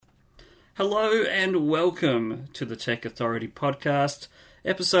Hello and welcome to the Tech Authority Podcast,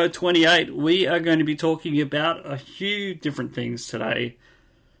 episode 28. We are going to be talking about a few different things today.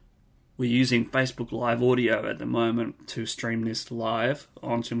 We're using Facebook Live Audio at the moment to stream this live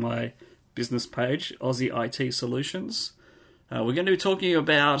onto my business page, Aussie IT Solutions. We're going to be talking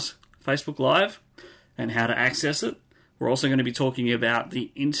about Facebook Live and how to access it. We're also going to be talking about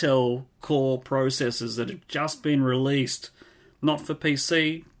the Intel Core processors that have just been released, not for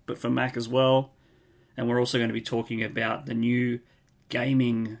PC, but for Mac as well. And we're also going to be talking about the new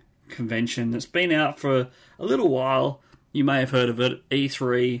gaming convention that's been out for a little while. You may have heard of it,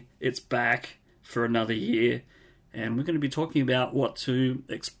 E3. It's back for another year. And we're going to be talking about what to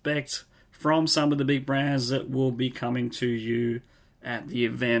expect from some of the big brands that will be coming to you at the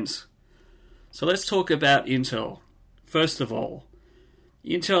event. So let's talk about Intel. First of all,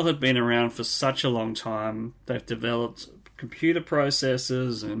 Intel have been around for such a long time. They've developed computer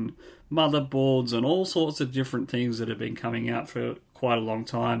processors and motherboards and all sorts of different things that have been coming out for quite a long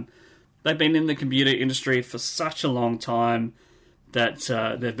time. They've been in the computer industry for such a long time that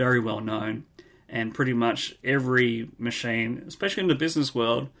they're very well known. And pretty much every machine, especially in the business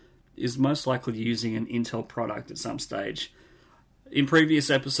world, is most likely using an Intel product at some stage. In previous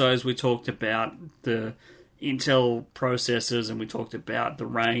episodes, we talked about the Intel processors and we talked about the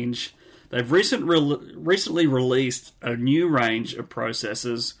range. They've recently released a new range of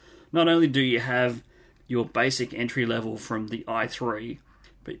processors. Not only do you have your basic entry level from the i3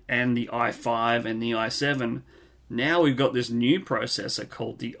 and the i5 and the i7, now we've got this new processor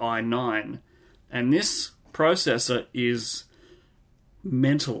called the i9. And this processor is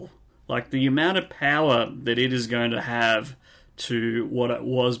mental. Like, the amount of power that it is going to have to what it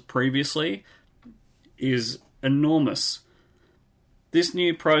was previously is enormous. This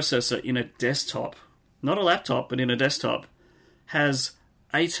new processor in a desktop, not a laptop, but in a desktop, has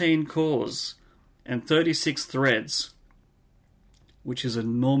 18 cores and 36 threads, which is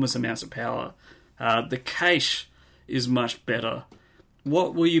enormous amounts of power. The cache is much better.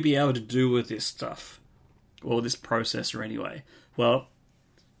 What will you be able to do with this stuff? Or this processor anyway? Well,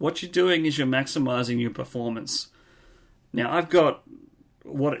 what you're doing is you're maximizing your performance. Now, I've got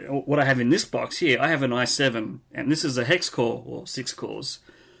what I have in this box here. I have an i7, and this is a hex core, or 6 cores.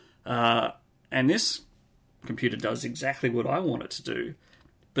 And this computer does exactly what I want it to do.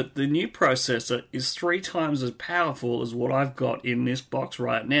 But the new processor is 3 times as powerful as what I've got in this box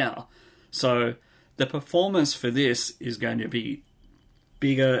right now. So the performance for this is going to be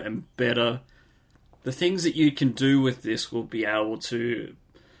bigger and better. The things that you can do with this will be able to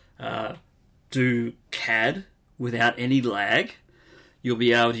do CAD without any lag. You'll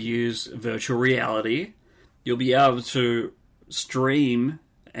be able to use virtual reality. You'll be able to stream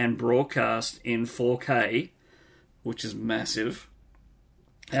and broadcast in 4K, which is massive.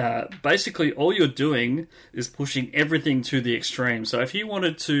 Basically, all you're doing is pushing everything to the extreme. So if you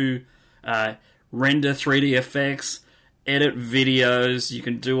wanted to render 3D effects, edit videos, you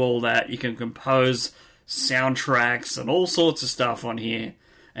can do all that. You can compose soundtracks and all sorts of stuff on here.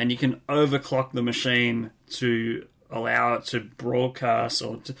 And you can overclock the machine to allow it to broadcast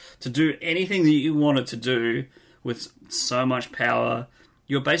or to do anything that you want it to do with so much power.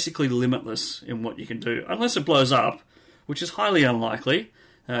 You're basically limitless in what you can do, unless it blows up, which is highly unlikely,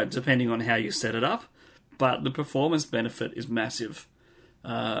 depending on how you set it up. But the performance benefit is massive.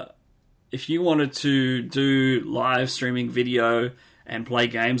 If you wanted to do live streaming video and play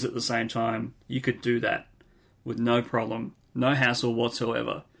games at the same time, you could do that with no problem, no hassle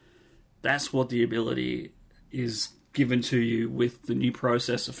whatsoever. That's what the ability is given to you with the new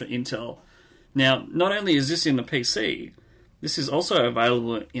processor for Intel. Now, not only is this in the PC, this is also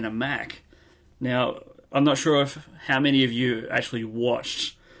available in a Mac. Now, I'm not sure how many of you actually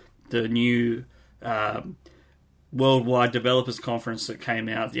watched the new Worldwide Developers Conference that came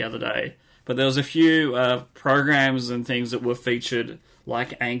out the other day, but there was a few programs and things that were featured,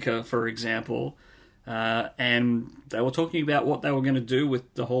 like Anchor, for example, and they were talking about what they were going to do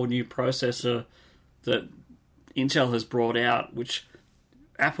with the whole new processor that Intel has brought out, which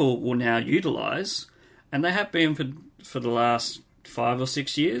Apple will now utilize, and they have been for the last 5 or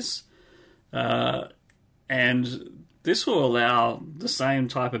 6 years. And this will allow the same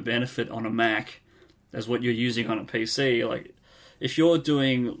type of benefit on a Mac as what you're using on a PC. Like, if you're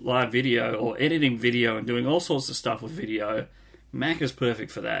doing live video or editing video and doing all sorts of stuff with video, Mac is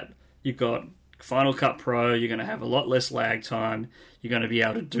perfect for that. You've got Final Cut Pro, you're going to have a lot less lag time, you're going to be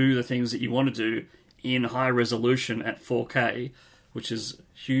able to do the things that you want to do in high resolution at 4K, which is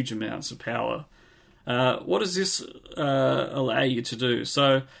huge amounts of power. What does this allow you to do?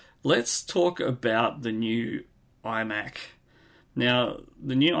 So let's talk about the new iMac. Now,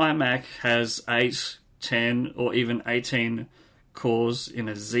 the new iMac has 8, 10, or even 18 cores in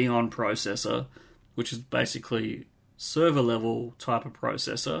a Xeon processor, which is basically server-level type of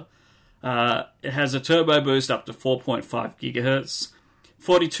processor. It has a turbo boost up to 4.5 gigahertz,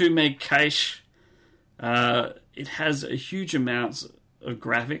 42 meg cache. It has a huge amount of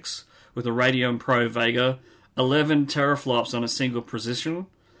graphics with a Radeon Pro Vega, 11 teraflops on a single precision,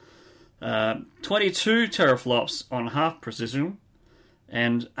 22 teraflops on half precision,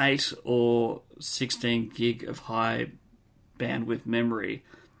 and 8 or 16 gig of high bandwidth memory.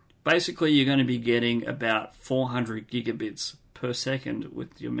 Basically, you're going to be getting about 400 gigabits per second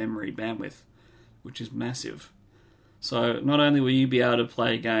with your memory bandwidth, which is massive. So not only will you be able to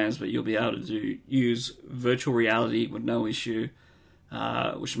play games, but you'll be able to use virtual reality with no issue,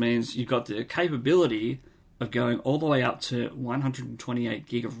 which means you've got the capability of going all the way up to 128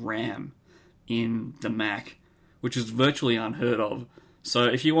 gig of RAM in the Mac, which is virtually unheard of. So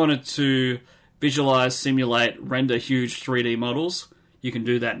if you wanted to visualize, simulate, render huge 3D models, you can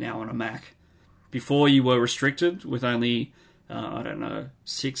do that now on a Mac. Before, you were restricted with only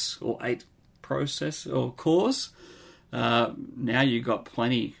 6 or 8 process or cores. Now you've got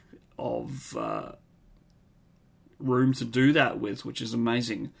plenty of room to do that with, which is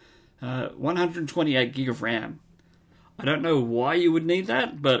amazing. 128 gig of RAM. I don't know why you would need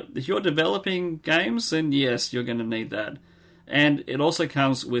that, but if you're developing games, then yes, you're going to need that. And it also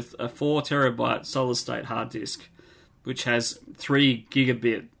comes with a 4 terabyte solid state hard disk, which has 3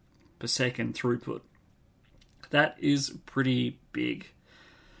 gigabit per second throughput. That is pretty big.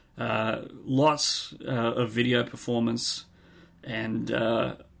 Lots of video performance, and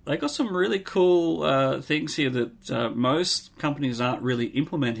they got some really cool things here that most companies aren't really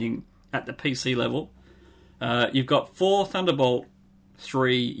implementing at the PC level. You've got 4 Thunderbolt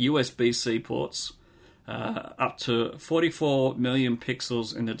 3 USB-C ports, up to 44 million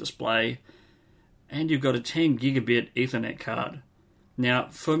pixels in the display, and you've got a 10 gigabit Ethernet card. Now,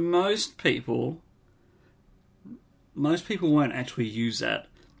 for most people won't actually use that,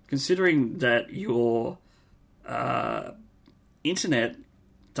 considering that your internet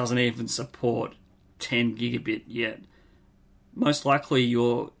doesn't even support 10 gigabit yet. Most likely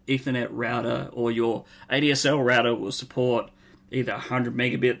your Ethernet router or your ADSL router will support either 100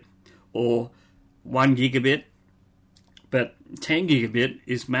 megabit or 1 gigabit, but 10 gigabit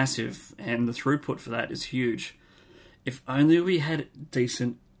is massive, and the throughput for that is huge. If only we had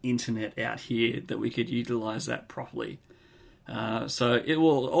decent internet out here that we could utilize that properly. So it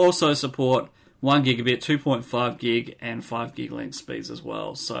will also support 1 gigabit, 2.5 gig, and 5 gig link speeds as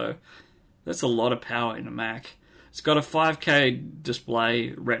well. So that's a lot of power in a Mac. It's got a 5K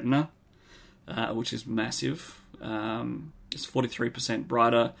display Retina, which is massive. It's 43%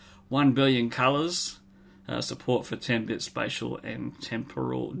 brighter, 1 billion colors, support for 10-bit spatial and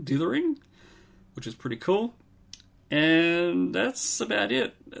temporal dithering, which is pretty cool. And that's about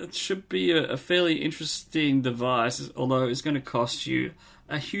it. It should be a fairly interesting device, although it's going to cost you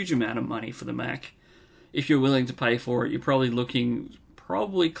a huge amount of money for the Mac. If you're willing to pay for it, you're probably looking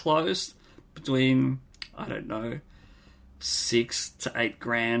close between, 6 to 8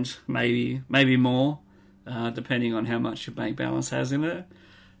 grand, maybe more, depending on how much your bank balance has in it.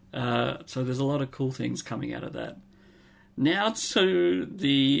 So there's a lot of cool things coming out of that. Now to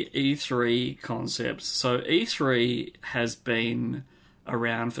the E3 concepts. So E3 has been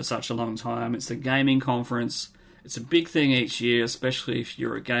around for such a long time. It's a gaming conference. It's a big thing each year, especially if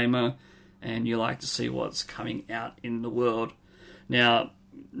you're a gamer and you like to see what's coming out in the world. Now,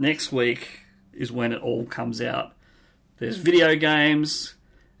 next week is when it all comes out. There's video games,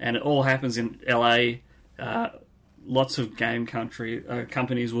 and it all happens in LA. Lots of game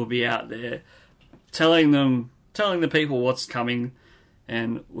companies will be out there telling the people what's coming,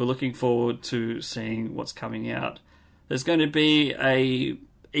 and we're looking forward to seeing what's coming out. There's going to be a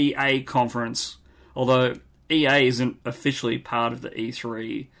EA conference, although EA isn't officially part of the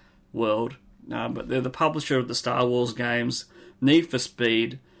E3 world, but they're the publisher of the Star Wars games, Need for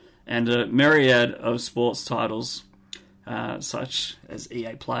Speed, and a myriad of sports titles, such as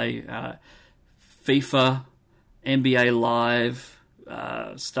EA Play, FIFA, NBA Live,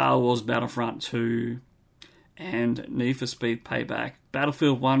 Star Wars Battlefront 2, and Need for Speed Payback.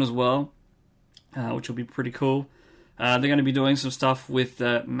 Battlefield 1 as well, which will be pretty cool. They're going to be doing some stuff with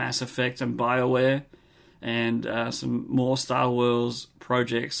Mass Effect and BioWare, and some more Star Wars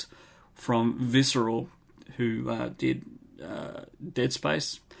projects from Visceral, who did Dead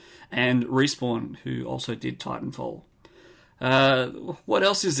Space, and Respawn, who also did Titanfall. What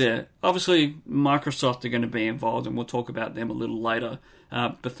else is there? Obviously, Microsoft are going to be involved, and we'll talk about them a little later.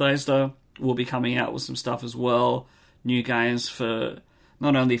 Bethesda will be coming out with some stuff as well. new games for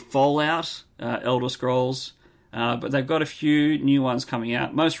not only Fallout, Elder Scrolls, but they've got a few new ones coming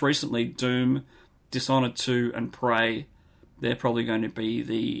out. Most recently, Doom, Dishonored 2, and Prey. They're probably going to be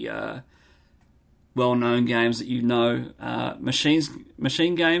the well-known games that you know.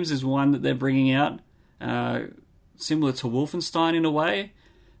 Machine Games is one that they're bringing out, similar to Wolfenstein in a way.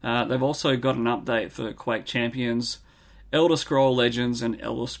 They've also got an update for Quake Champions, Elder Scrolls Legends, and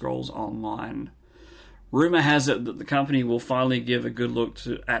Elder Scrolls Online. Rumour has it that the company will finally give a good look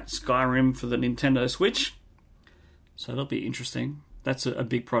at Skyrim for the Nintendo Switch. So that'll be interesting. That's a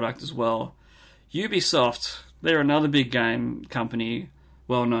big product as well. Ubisoft, they're another big game company,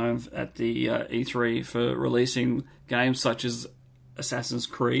 well known at the E3 for releasing games such as Assassin's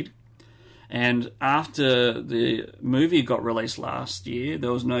Creed. And after the movie got released last year,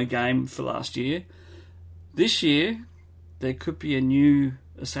 there was no game for last year. This year, there could be a new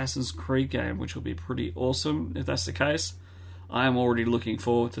Assassin's Creed game, which will be pretty awesome if that's the case. I am already looking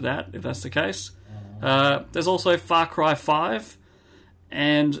forward to that if that's the case. There's also Far Cry 5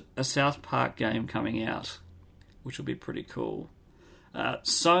 and a South Park game coming out, which will be pretty cool.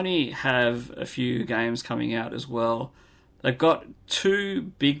 Sony have a few games coming out as well. They've got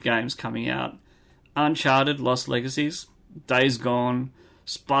 2 big games coming out. Uncharted Lost Legacies, Days Gone,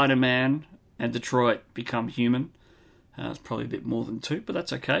 Spider-Man, and Detroit Become Human. It's probably a bit more than 2, but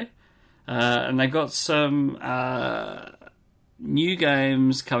that's okay. And they've got some new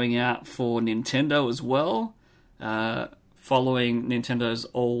games coming out for Nintendo as well, following Nintendo's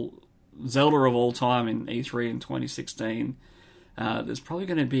Zelda of all time in E3 in 2016. There's probably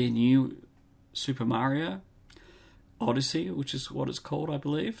going to be a new Super Mario Odyssey, which is what it's called, I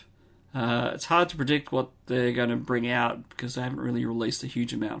believe. It's hard to predict what they're going to bring out because they haven't really released a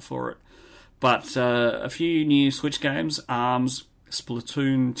huge amount for it. But a few new Switch games, ARMS,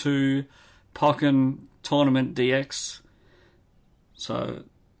 Splatoon 2, Pokken Tournament DX. So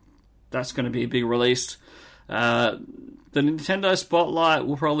that's going to be a big release. The Nintendo Spotlight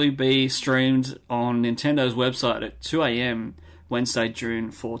will probably be streamed on Nintendo's website at 2 a.m. Wednesday,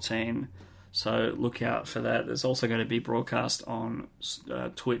 June 14. So look out for that. There's also going to be broadcast on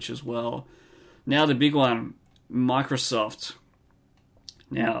Twitch as well. Now the big one, Microsoft.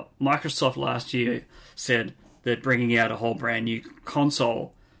 Now, Microsoft last year said they're bringing out a whole brand new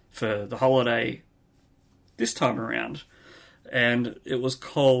console for the holiday this time around. And it was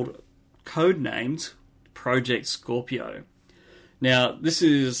codenamed Project Scorpio. Now, this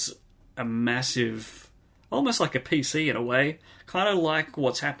is a massive, almost like a PC in a way, kind of like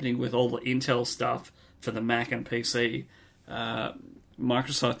what's happening with all the Intel stuff for the Mac and PC.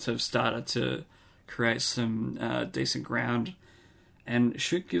 Microsoft have started to create some decent ground and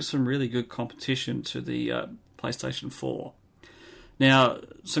should give some really good competition to the PlayStation 4. Now,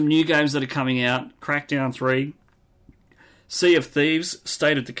 some new games that are coming out, Crackdown 3, Sea of Thieves,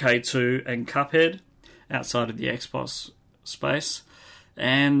 State of Decay 2, and Cuphead, outside of the Xbox space.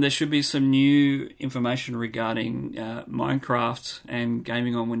 And there should be some new information regarding Minecraft and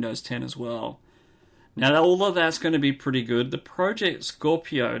gaming on Windows 10 as well. Now, all of that's going to be pretty good. The Project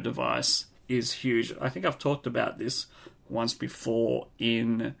Scorpio device is huge. I think I've talked about this once before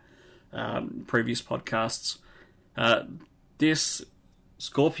in previous podcasts. This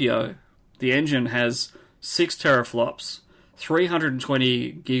Scorpio, the engine has 6 teraflops,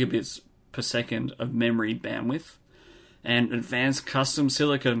 320 gigabits per second of memory bandwidth, and advanced custom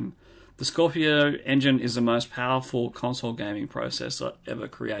silicon. The Scorpio engine is the most powerful console gaming processor ever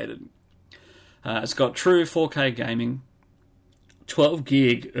created. It's got true 4K gaming, 12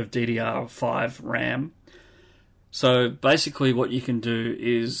 gig of DDR5 RAM. So basically what you can do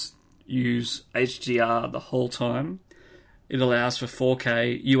is use HDR the whole time. It allows for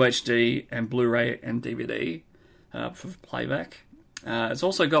 4K, UHD, and Blu-ray and DVD for playback. It's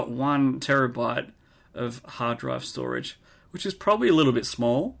also got 1 terabyte of hard drive storage, which is probably a little bit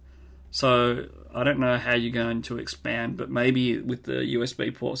small. So I don't know how you're going to expand, but maybe with the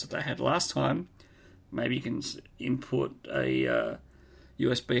USB ports that they had last time, maybe you can input a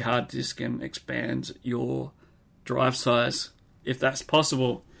USB hard disk and expand your drive size, if that's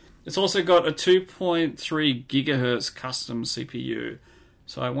possible. It's also got a 2.3 gigahertz custom CPU.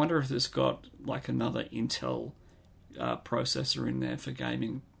 So I wonder if it's got like another Intel processor in there for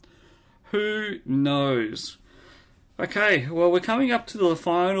gaming. Who knows? Okay, well, we're coming up to the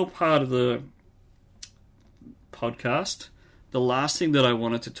final part of the podcast. The last thing that I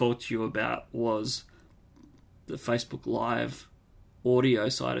wanted to talk to you about was the Facebook Live audio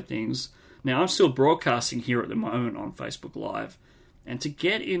side of things. Now, I'm still broadcasting here at the moment on Facebook Live. And to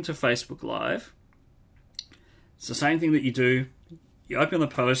get into Facebook Live, it's the same thing that you do. You open the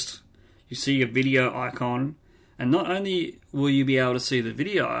post, you see a video icon, And not only will you be able to see the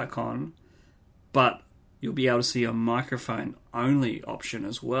video icon, but you'll be able to see a microphone only option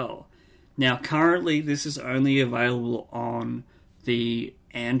as well. Now, currently, this is only available on the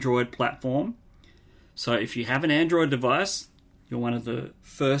Android platform. So if you have an Android device, you're one of the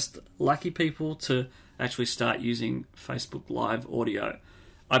first lucky people to actually start using Facebook Live audio.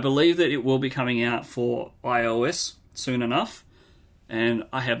 I believe that it will be coming out for iOS soon enough, and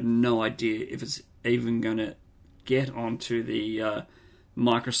I have no idea if it's even going to get onto the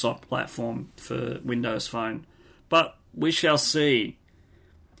Microsoft platform for Windows Phone. But we shall see.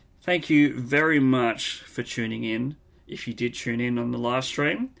 Thank you very much for tuning in, if you did tune in on the live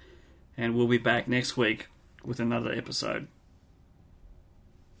stream, and we'll be back next week with another episode.